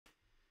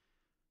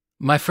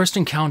My first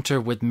encounter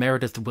with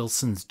Meredith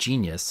Willson's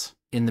genius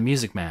in The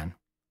Music Man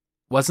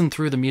wasn't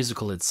through the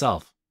musical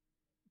itself,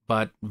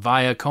 but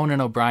via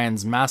Conan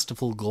O'Brien's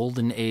masterful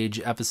Golden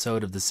Age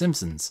episode of The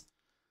Simpsons,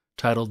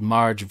 titled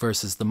Marge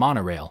vs. the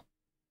Monorail.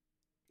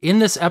 In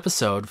this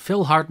episode,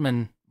 Phil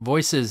Hartman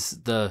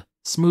voices the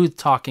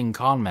smooth-talking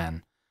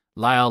conman,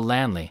 Lyle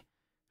Lanley,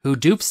 who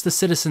dupes the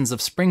citizens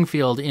of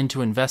Springfield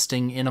into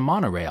investing in a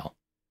monorail.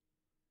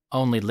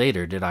 Only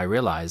later did I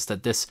realize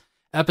that this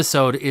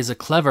episode is a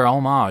clever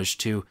homage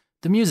to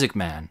The Music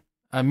Man,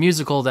 a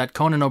musical that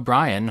Conan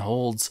O'Brien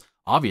holds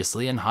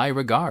obviously in high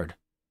regard.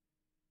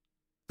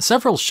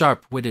 Several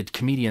sharp-witted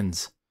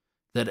comedians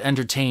that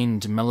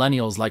entertained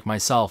millennials like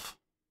myself,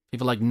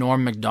 people like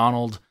Norm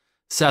Macdonald,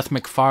 Seth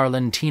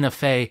MacFarlane, Tina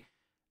Fey,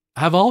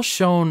 have all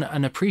shown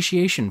an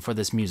appreciation for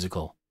this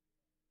musical.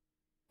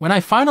 When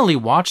I finally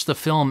watched the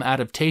film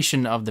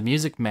adaptation of The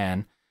Music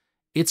Man,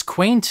 its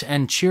quaint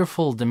and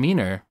cheerful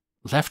demeanor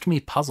left me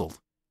puzzled.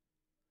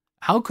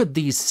 How could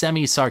these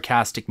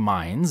semi-sarcastic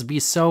minds be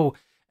so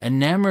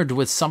enamored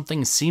with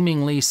something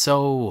seemingly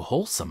so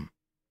wholesome?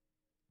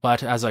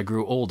 But as I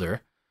grew older,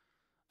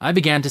 I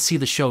began to see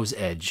the show's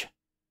edge.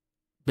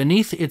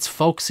 Beneath its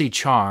folksy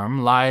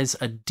charm lies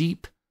a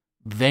deep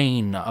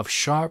vein of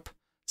sharp,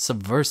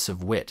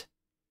 subversive wit.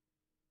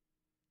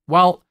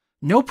 While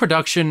no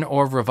production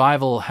or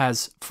revival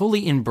has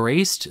fully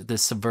embraced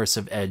this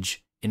subversive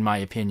edge, in my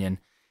opinion,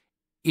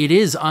 it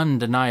is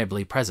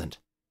undeniably present.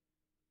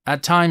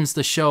 At times,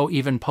 the show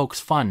even pokes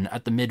fun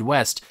at the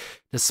Midwest,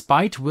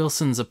 despite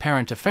Wilson's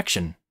apparent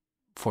affection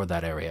for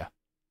that area.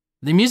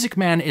 The Music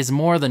Man is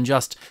more than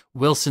just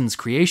Wilson's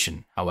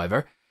creation,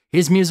 however.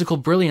 His musical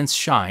brilliance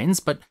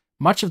shines, but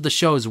much of the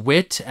show's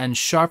wit and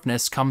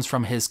sharpness comes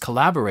from his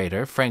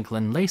collaborator,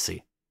 Franklin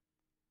Lacey.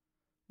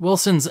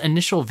 Wilson's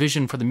initial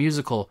vision for the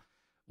musical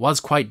was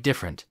quite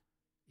different.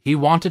 He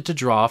wanted to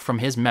draw from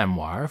his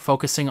memoir,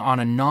 focusing on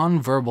a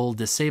non-verbal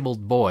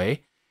disabled boy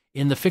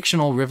in the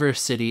fictional River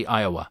City,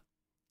 Iowa,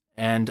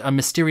 and a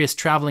mysterious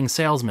traveling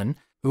salesman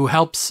who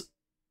helps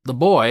the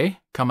boy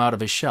come out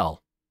of his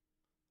shell.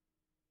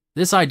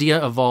 This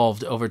idea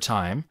evolved over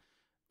time,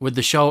 with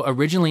the show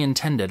originally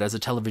intended as a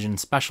television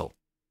special.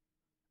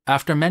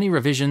 After many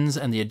revisions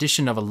and the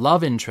addition of a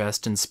love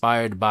interest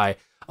inspired by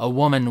a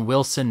woman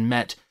Wilson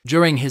met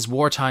during his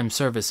wartime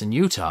service in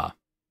Utah,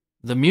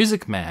 The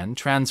Music Man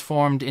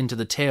transformed into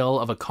the tale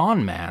of a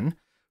con man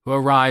who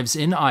arrives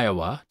in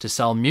Iowa to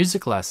sell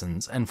music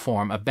lessons and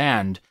form a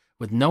band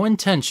with no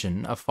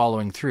intention of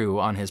following through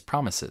on his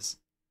promises.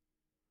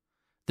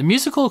 The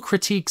musical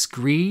critiques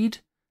greed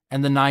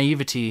and the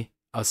naivety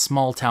of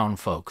small-town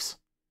folks.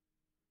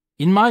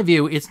 In my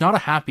view, it's not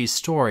a happy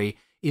story,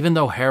 even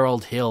though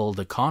Harold Hill,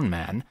 the con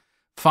man,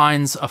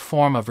 finds a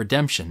form of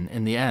redemption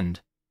in the end.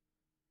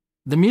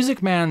 The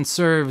Music Man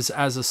serves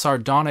as a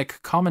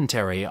sardonic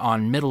commentary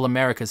on Middle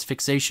America's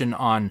fixation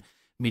on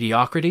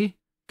mediocrity,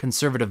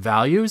 conservative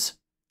values,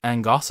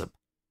 and gossip,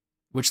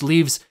 which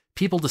leaves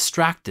people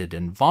distracted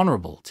and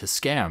vulnerable to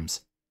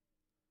scams.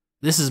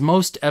 This is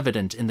most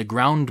evident in the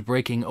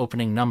groundbreaking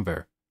opening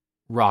number,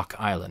 Rock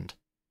Island.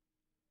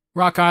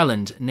 Rock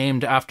Island,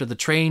 named after the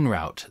train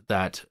route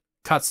that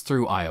cuts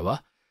through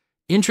Iowa,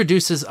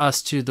 introduces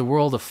us to the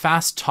world of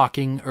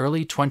fast-talking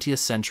early 20th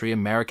century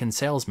American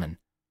salesmen.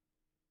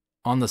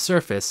 On the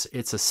surface,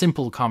 it's a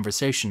simple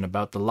conversation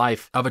about the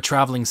life of a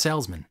traveling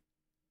salesman,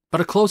 but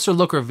a closer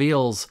look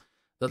reveals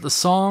that the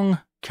song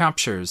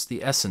captures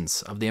the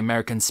essence of the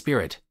American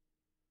spirit,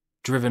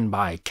 driven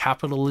by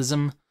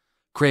capitalism,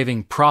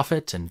 craving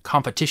profit and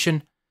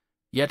competition,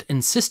 yet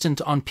insistent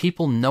on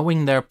people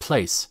knowing their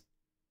place.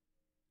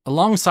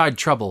 Alongside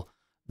Trouble,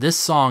 this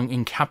song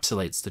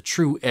encapsulates the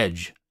true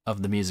edge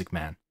of The Music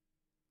Man.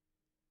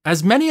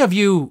 As many of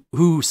you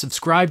who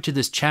subscribe to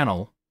this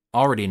channel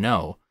already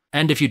know,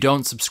 and if you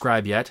don't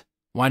subscribe yet,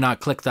 why not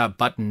click that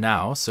button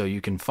now so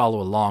you can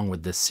follow along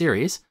with this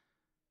series?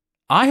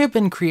 I have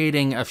been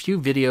creating a few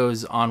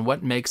videos on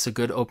what makes a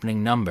good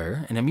opening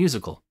number in a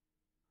musical.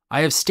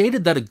 I have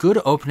stated that a good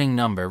opening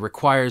number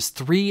requires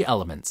 3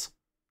 elements: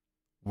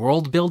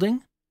 world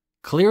building,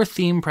 clear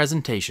theme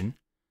presentation,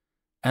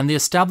 and the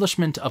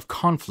establishment of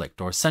conflict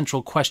or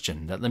central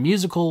question that the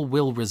musical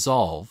will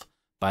resolve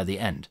by the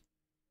end.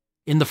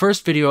 In the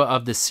first video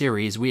of this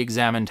series, we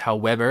examined how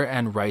Weber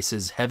and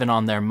Rice's Heaven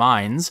on Their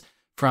Minds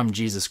from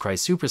Jesus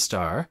Christ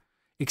Superstar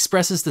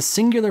expresses the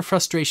singular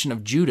frustration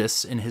of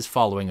Judas in his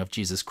following of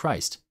Jesus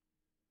Christ.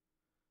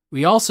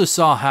 We also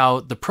saw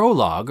how the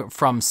prologue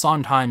from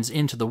Sondheim's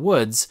Into the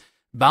Woods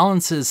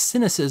balances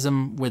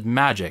cynicism with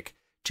magic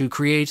to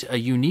create a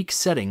unique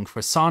setting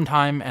for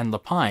Sondheim and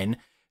Lapine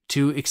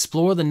to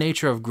explore the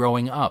nature of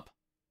growing up.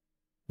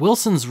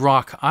 Wilson's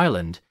Rock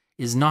Island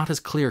is not as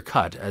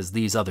clear-cut as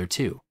these other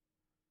two.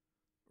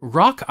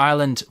 Rock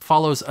Island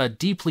follows a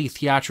deeply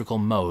theatrical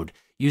mode,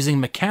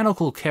 using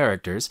mechanical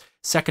characters,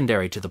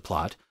 secondary to the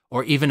plot,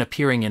 or even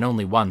appearing in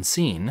only one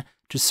scene,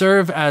 to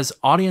serve as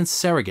audience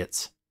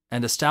surrogates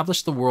and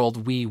establish the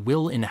world we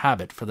will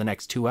inhabit for the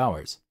next 2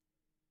 hours.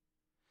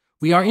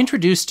 We are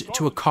introduced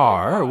to a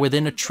car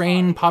within a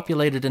train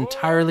populated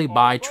entirely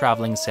by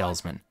traveling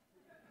salesmen.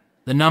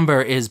 The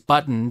number is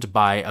buttoned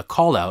by a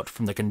call-out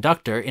from the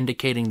conductor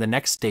indicating the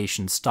next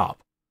station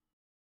stop.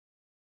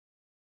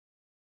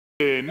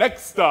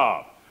 Next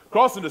stop,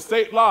 crossing the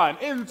state line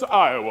into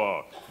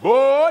Iowa.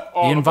 Board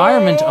The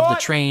environment of the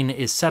train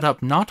is set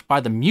up not by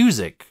the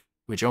music,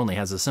 which only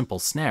has a simple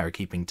snare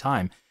keeping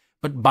time,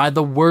 but by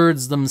the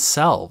words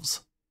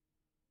themselves.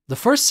 The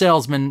first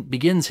salesman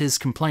begins his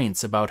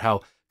complaints about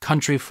how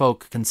country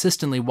folk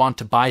consistently want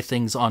to buy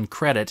things on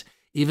credit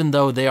even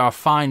though they are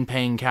fine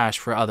paying cash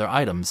for other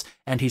items,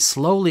 and he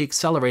slowly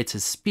accelerates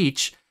his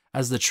speech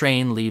as the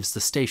train leaves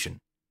the station.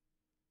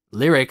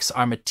 Lyrics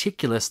are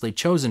meticulously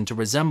chosen to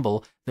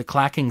resemble the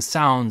clacking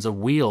sounds of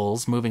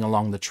wheels moving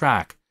along the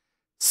track.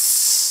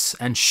 Sss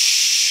and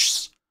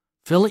shh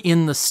fill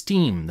in the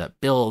steam that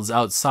builds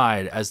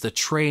outside as the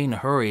train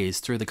hurries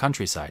through the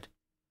countryside.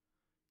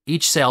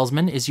 Each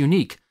salesman is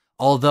unique,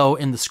 although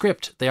in the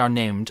script they are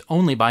named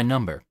only by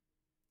number.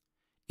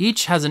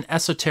 Each has an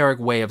esoteric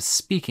way of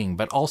speaking,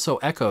 but also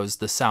echoes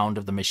the sound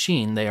of the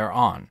machine they are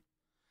on.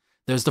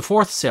 There's the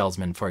fourth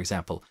salesman, for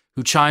example,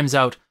 who chimes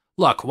out,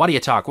 "Look, what do you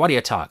talk, what do you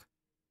talk?"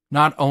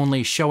 Not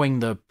only showing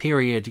the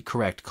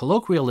period-correct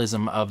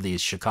colloquialism of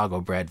these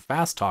Chicago-bred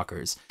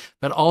fast-talkers,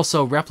 but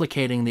also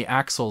replicating the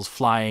axles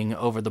flying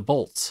over the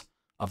bolts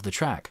of the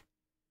track.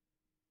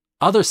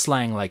 Other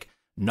slang like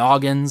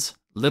noggins,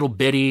 little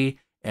bitty,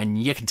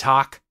 and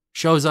yick-talk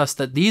shows us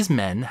that these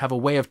men have a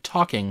way of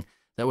talking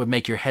that would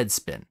make your head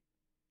spin.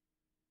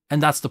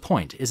 And that's the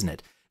point, isn't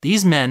it?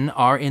 These men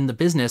are in the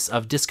business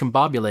of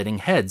discombobulating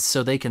heads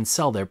so they can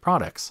sell their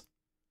products.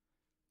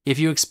 If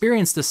you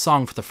experience this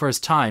song for the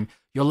first time,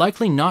 you'll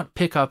likely not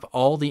pick up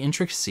all the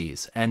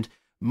intricacies, and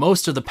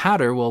most of the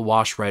patter will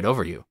wash right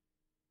over you.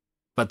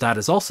 But that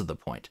is also the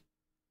point.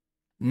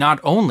 Not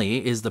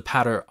only is the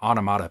patter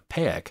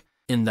onomatopoeic,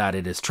 in that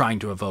it is trying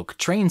to evoke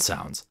train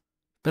sounds,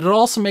 but it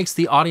also makes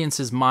the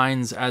audience's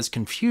minds as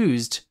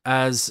confused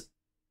as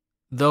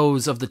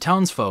those of the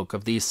townsfolk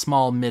of these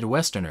small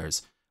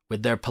Midwesterners,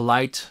 with their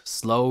polite,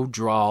 slow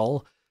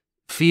drawl,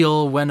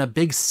 feel when a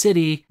big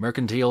city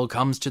mercantile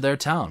comes to their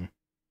town.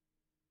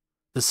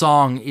 The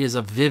song is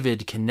a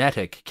vivid,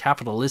 kinetic,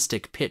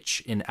 capitalistic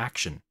pitch in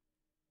action.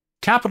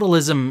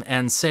 Capitalism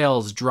and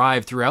sales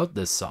drive throughout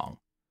this song.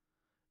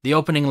 The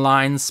opening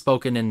lines,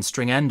 spoken in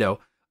stringendo,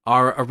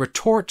 are a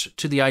retort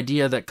to the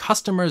idea that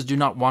customers do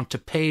not want to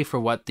pay for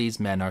what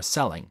these men are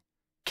selling.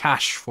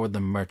 Cash for the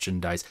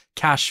merchandise,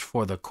 cash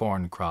for the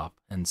corn crop,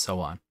 and so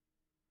on.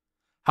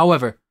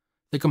 However,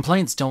 the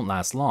complaints don't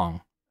last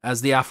long,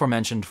 as the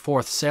aforementioned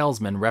fourth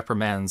salesman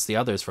reprimands the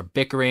others for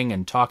bickering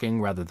and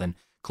talking rather than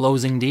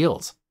closing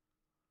deals.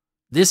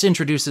 This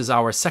introduces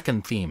our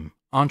second theme,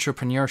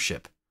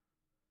 entrepreneurship.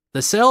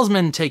 The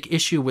salesmen take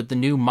issue with the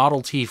new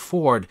Model T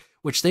Ford,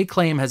 which they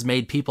claim has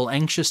made people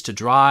anxious to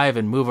drive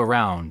and move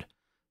around.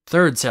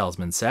 Third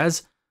salesman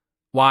says,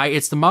 "Why,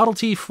 it's the Model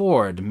T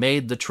Ford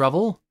made the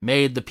trouble,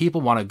 made the people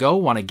want to go,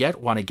 want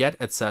to get,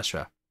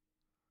 etc."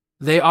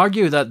 They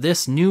argue that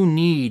this new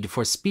need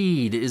for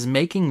speed is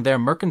making their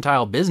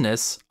mercantile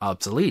business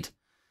obsolete,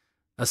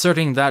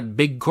 asserting that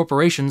big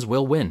corporations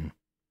will win.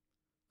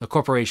 The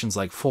corporations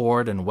like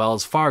Ford and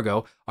Wells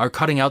Fargo are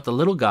cutting out the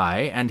little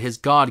guy and his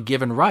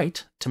God-given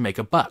right to make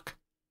a buck.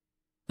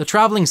 The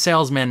traveling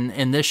salesman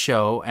in this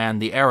show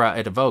and the era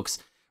it evokes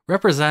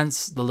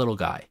represents the little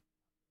guy.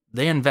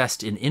 They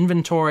invest in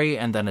inventory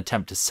and then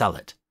attempt to sell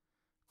it.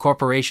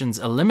 Corporations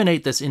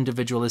eliminate this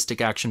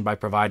individualistic action by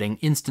providing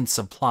instant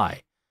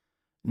supply.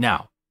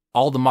 Now,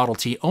 all the Model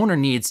T owner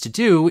needs to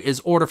do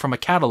is order from a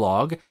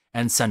catalog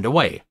and send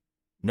away.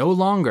 No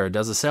longer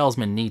does a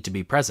salesman need to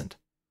be present.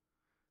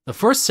 The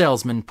first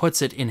salesman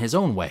puts it in his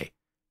own way.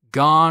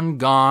 Gone,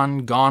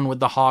 gone, gone with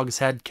the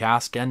hogshead,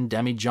 cask, and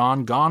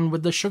demijohn, gone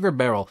with the sugar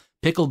barrel,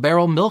 pickle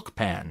barrel, milk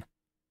pan.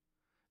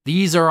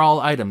 These are all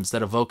items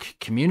that evoke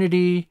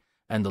community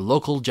and the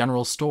local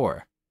general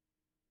store.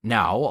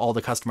 Now, all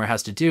the customer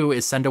has to do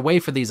is send away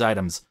for these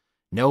items.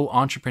 No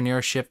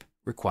entrepreneurship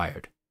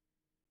required.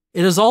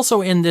 It is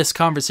also in this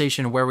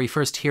conversation where we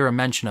first hear a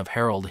mention of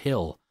Harold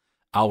Hill,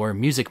 our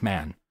music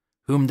man,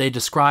 whom they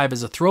describe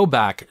as a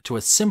throwback to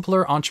a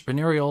simpler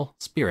entrepreneurial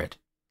spirit.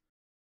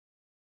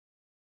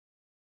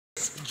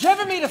 Did you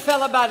ever meet a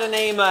fella by the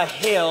name of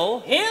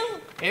Hill?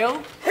 Hill?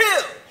 Hill?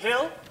 Hill?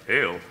 Hill?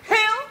 Hill.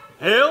 Hill?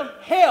 Hill?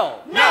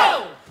 Hill?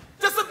 No!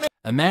 Just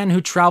A man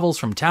who travels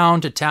from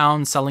town to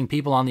town selling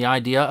people on the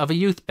idea of a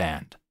youth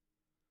band.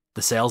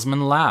 The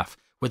salesmen laugh,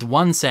 with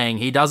one saying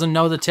he doesn't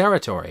know the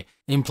territory,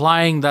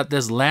 implying that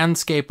this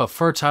landscape of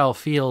fertile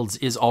fields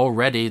is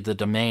already the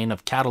domain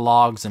of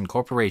catalogs and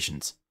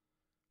corporations.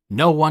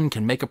 No one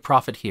can make a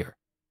profit here.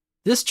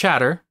 This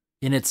chatter,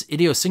 in its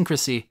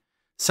idiosyncrasy,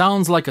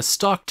 sounds like a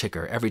stock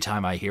ticker every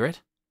time I hear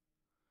it.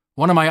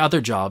 One of my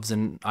other jobs,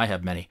 and I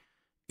have many,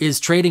 is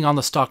trading on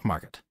the stock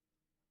market.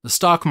 The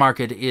stock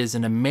market is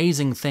an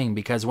amazing thing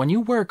because when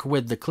you work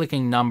with the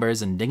clicking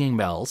numbers and dinging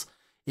bells,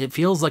 it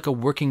feels like a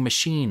working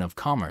machine of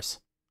commerce.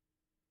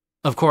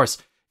 Of course,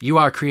 You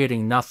are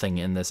creating nothing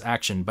in this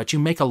action, but you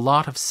make a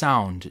lot of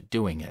sound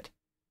doing it.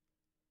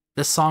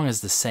 This song is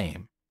the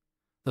same.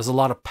 There's a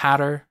lot of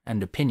patter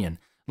and opinion.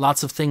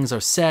 Lots of things are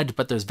said,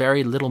 but there's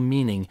very little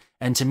meaning,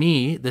 and to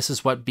me, this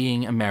is what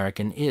being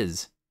American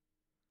is.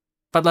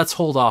 But let's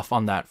hold off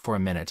on that for a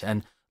minute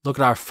and look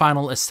at our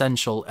final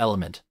essential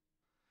element,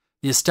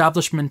 the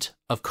establishment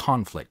of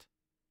conflict.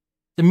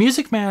 The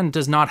Music Man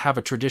does not have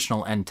a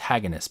traditional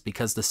antagonist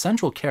because the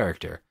central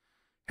character,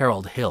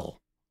 Harold Hill,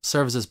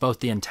 serves as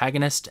both the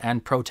antagonist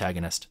and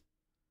protagonist.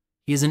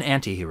 He is an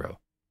anti-hero.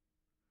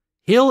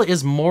 Hill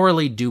is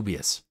morally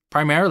dubious,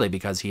 primarily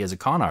because he is a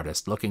con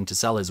artist looking to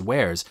sell his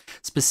wares,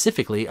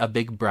 specifically a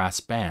big brass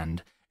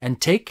band,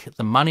 and take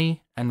the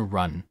money and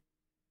run.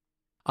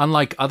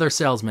 Unlike other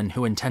salesmen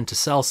who intend to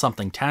sell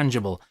something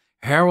tangible,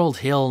 Harold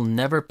Hill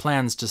never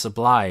plans to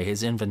supply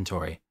his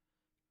inventory.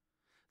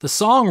 The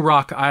song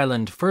Rock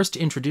Island first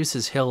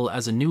introduces Hill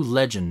as a new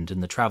legend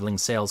in the traveling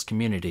sales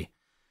community.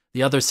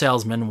 The other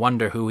salesmen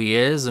wonder who he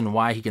is and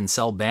why he can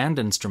sell band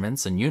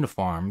instruments and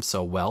uniforms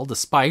so well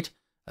despite,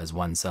 as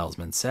one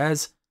salesman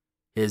says,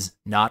 his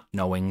not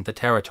knowing the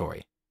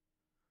territory.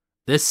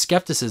 This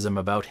skepticism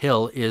about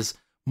Hill is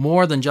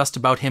more than just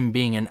about him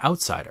being an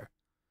outsider.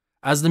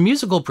 As the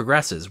musical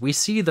progresses, we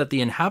see that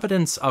the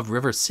inhabitants of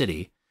River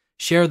City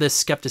share this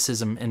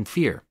skepticism and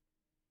fear.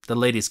 The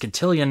ladies'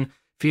 cotillion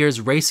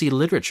fears racy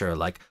literature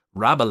like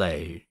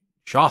Rabelais,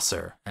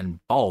 Chaucer,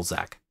 and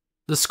Balzac.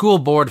 The school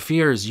board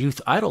fears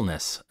youth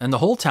idleness, and the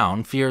whole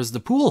town fears the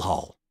pool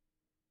hall.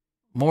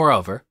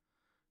 Moreover,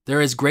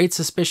 there is great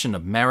suspicion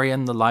of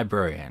Marion the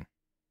librarian,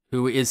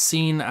 who is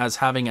seen as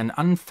having an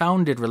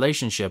unfounded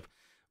relationship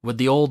with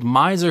the old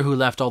miser who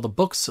left all the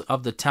books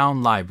of the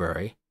town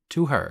library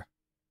to her.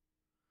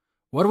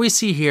 What we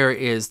see here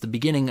is the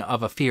beginning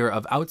of a fear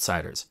of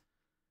outsiders.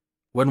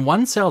 When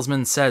one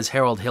salesman says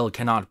Harold Hill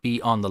cannot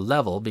be on the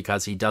level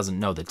because he doesn't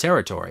know the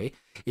territory,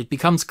 it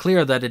becomes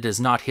clear that it is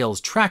not Hill's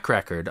track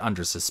record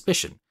under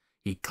suspicion.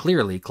 He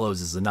clearly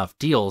closes enough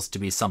deals to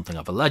be something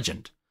of a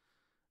legend.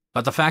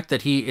 But the fact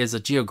that he is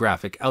a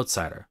geographic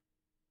outsider.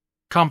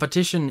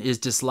 Competition is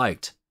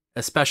disliked,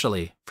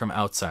 especially from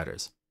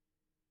outsiders.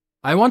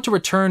 I want to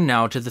return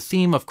now to the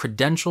theme of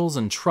credentials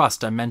and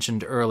trust I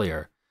mentioned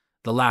earlier,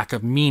 the lack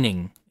of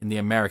meaning in the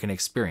American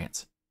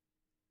experience.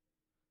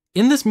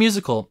 In this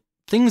musical,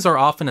 things are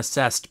often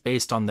assessed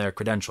based on their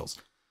credentials,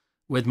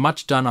 with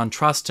much done on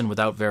trust and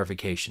without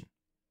verification.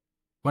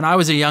 When I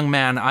was a young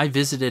man, I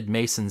visited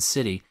Mason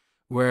City,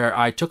 where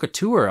I took a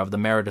tour of the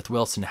Meredith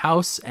Willson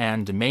House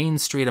and Main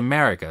Street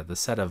America, the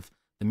set of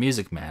The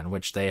Music Man,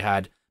 which they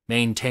had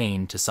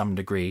maintained to some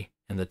degree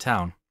in the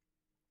town.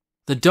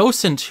 The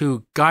docent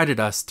who guided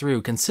us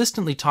through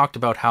consistently talked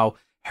about how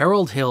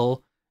Harold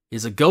Hill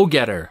is a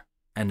go-getter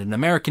and an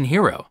American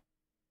hero.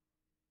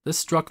 This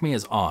struck me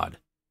as odd.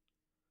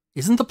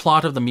 Isn't the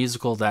plot of the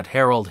musical that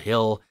Harold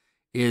Hill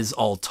is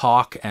all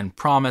talk and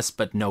promise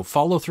but no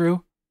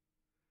follow-through?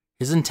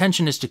 His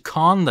intention is to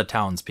con the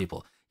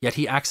townspeople, yet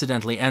he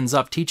accidentally ends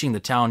up teaching the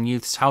town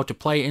youths how to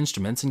play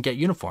instruments and get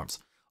uniforms,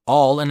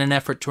 all in an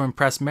effort to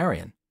impress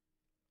Marion.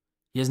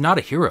 He is not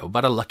a hero,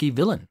 but a lucky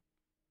villain.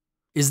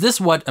 Is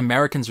this what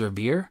Americans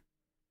revere?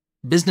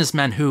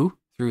 Businessmen who,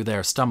 through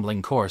their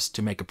stumbling course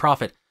to make a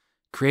profit,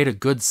 create a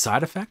good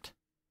side effect?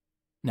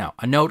 Now,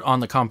 a note on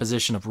the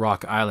composition of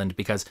Rock Island,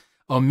 because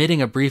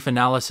omitting a brief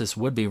analysis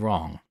would be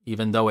wrong,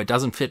 even though it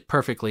doesn't fit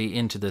perfectly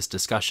into this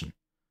discussion.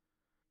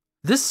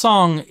 This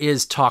song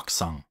is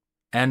talk-sung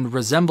and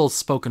resembles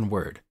spoken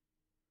word.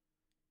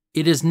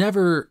 It is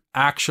never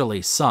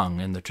actually sung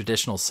in the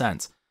traditional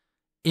sense.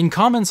 In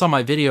comments on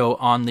my video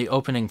on the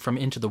opening from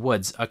Into the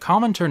Woods, a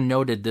commenter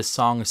noted this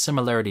song's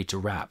similarity to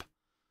rap.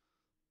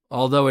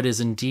 Although it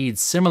is indeed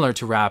similar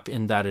to rap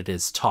in that it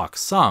is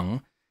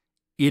talk-sung,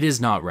 it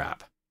is not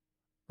rap.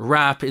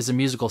 Rap is a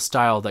musical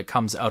style that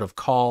comes out of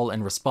call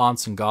and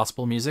response in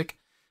gospel music,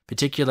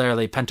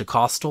 particularly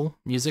Pentecostal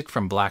music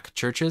from black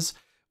churches,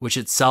 which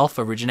itself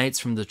originates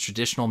from the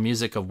traditional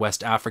music of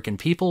West African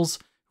peoples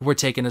who were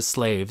taken as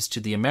slaves to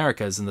the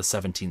Americas in the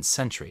 17th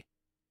century.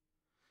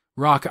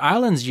 Rock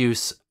Island's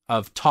use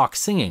of talk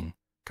singing,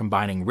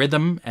 combining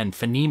rhythm and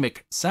phonemic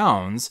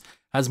sounds,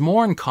 has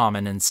more in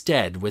common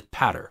instead with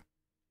patter.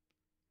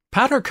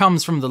 Patter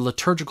comes from the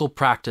liturgical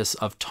practice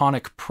of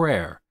tonic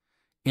prayer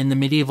in the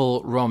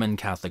medieval Roman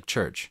Catholic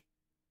Church.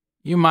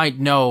 You might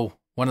know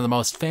one of the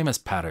most famous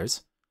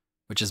patters,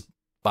 which is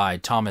by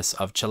Thomas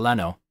of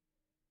Cheleno,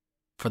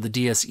 for the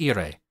Dies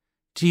Irae.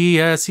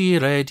 Dies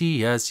Irae,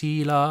 Dies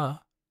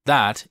Illa.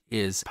 That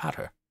is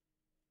patter.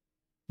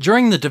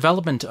 During the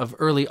development of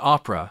early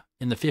opera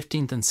in the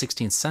 15th and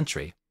 16th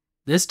century,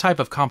 this type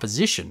of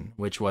composition,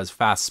 which was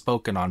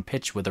fast-spoken on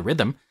pitch with a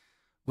rhythm,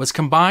 was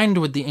combined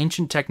with the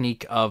ancient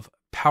technique of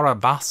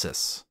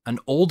parabasis, an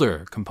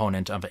older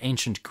component of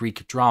ancient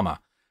Greek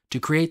drama, to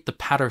create the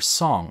patter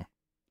song,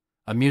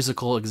 a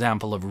musical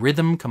example of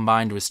rhythm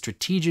combined with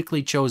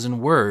strategically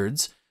chosen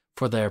words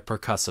for their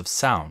percussive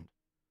sound.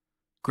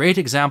 Great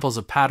examples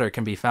of patter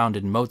can be found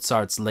in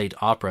Mozart's late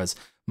operas,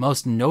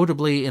 most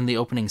notably in the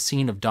opening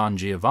scene of Don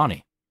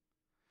Giovanni.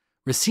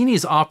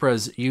 Rossini's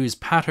operas use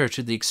patter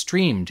to the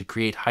extreme to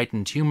create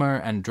heightened humor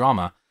and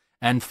drama,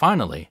 and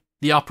finally,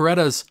 the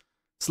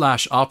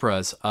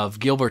operettas/operas of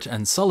Gilbert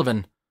and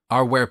Sullivan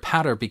are where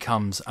patter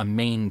becomes a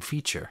main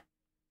feature.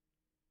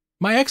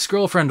 My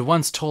ex-girlfriend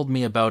once told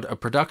me about a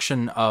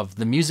production of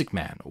The Music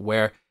Man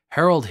where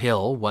Harold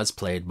Hill was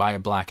played by a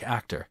black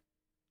actor.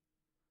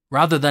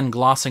 Rather than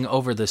glossing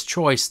over this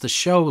choice, the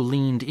show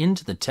leaned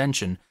into the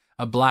tension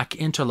a black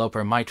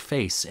interloper might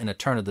face in a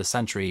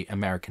turn-of-the-century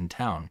American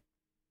town.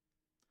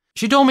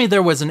 She told me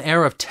there was an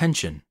air of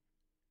tension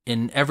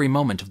in every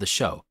moment of the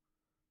show,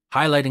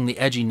 highlighting the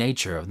edgy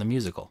nature of the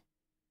musical.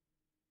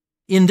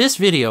 In this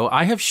video,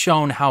 I have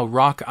shown how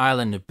Rock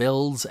Island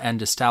builds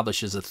and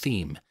establishes a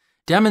theme,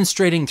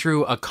 demonstrating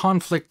through a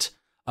conflict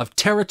of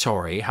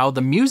territory how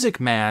The Music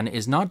Man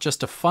is not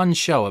just a fun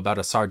show about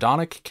a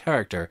sardonic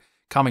character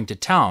coming to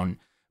town,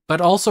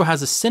 but also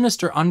has a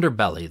sinister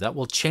underbelly that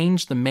will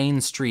change the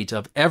main street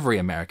of every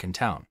American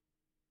town.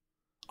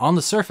 On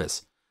the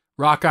surface,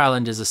 Rock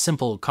Island is a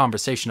simple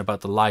conversation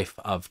about the life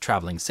of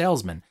traveling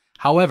salesmen.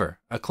 However,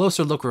 a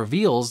closer look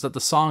reveals that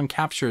the song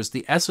captures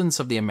the essence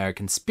of the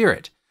American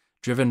spirit,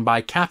 driven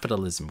by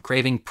capitalism,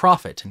 craving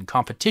profit and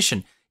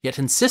competition, yet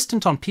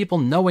insistent on people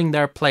knowing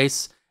their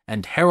place,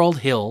 and Harold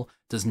Hill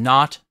does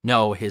not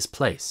know his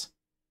place.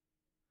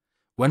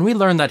 When we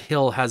learn that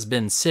Hill has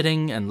been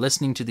sitting and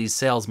listening to these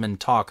salesmen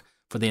talk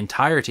for the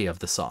entirety of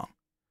the song,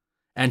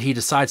 and he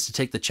decides to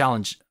take the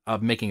challenge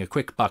of making a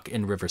quick buck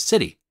in River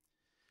City,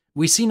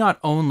 we see not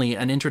only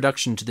an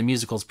introduction to the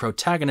musical's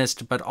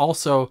protagonist, but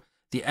also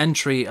the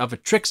entry of a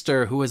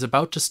trickster who is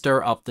about to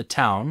stir up the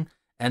town,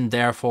 and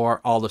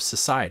therefore all of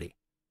society.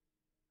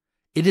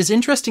 It is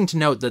interesting to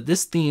note that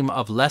this theme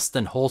of less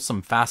than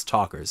wholesome fast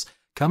talkers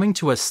coming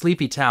to a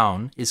sleepy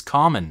town is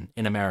common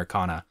in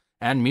Americana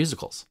and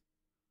musicals.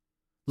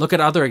 Look at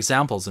other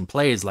examples in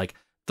plays like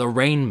The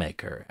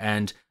Rainmaker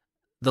and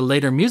the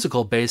later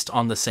musical based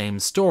on the same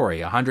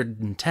story,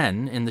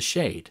 110 in the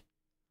Shade.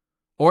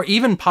 Or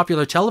even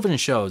popular television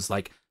shows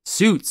like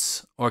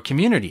Suits or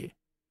Community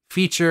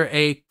feature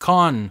a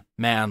con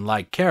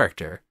man-like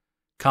character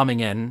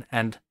coming in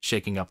and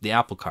shaking up the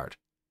apple cart.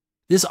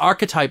 This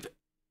archetype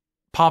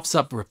pops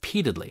up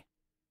repeatedly.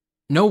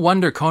 No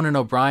wonder Conan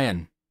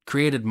O'Brien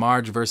created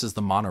Marge versus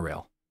the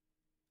Monorail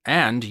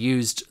and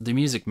used The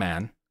Music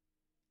Man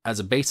as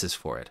a basis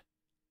for it.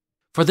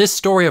 For this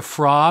story of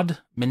fraud,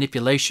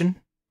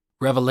 manipulation,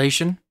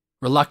 revelation,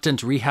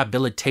 reluctant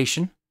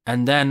rehabilitation,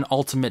 and then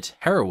ultimate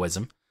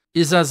heroism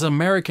is as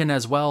American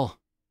as, well,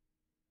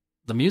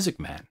 The Music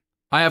Man.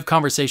 I have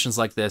conversations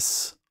like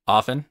this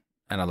often,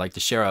 and I like to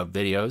share out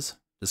videos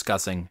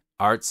discussing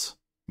arts,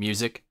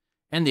 music,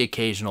 and the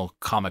occasional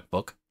comic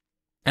book.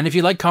 And if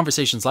you like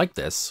conversations like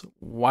this,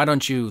 why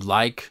don't you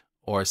like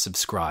or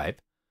subscribe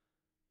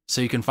so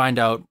you can find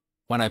out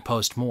when I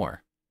post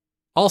more?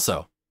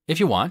 Also, if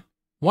you want,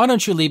 why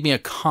don't you leave me a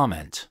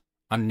comment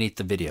underneath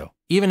the video,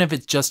 even if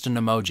it's just an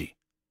emoji?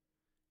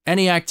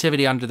 Any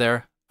activity under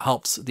there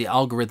helps the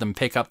algorithm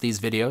pick up these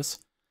videos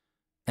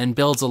and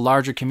builds a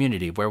larger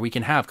community where we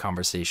can have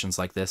conversations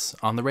like this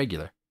on the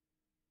regular.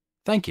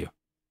 Thank you.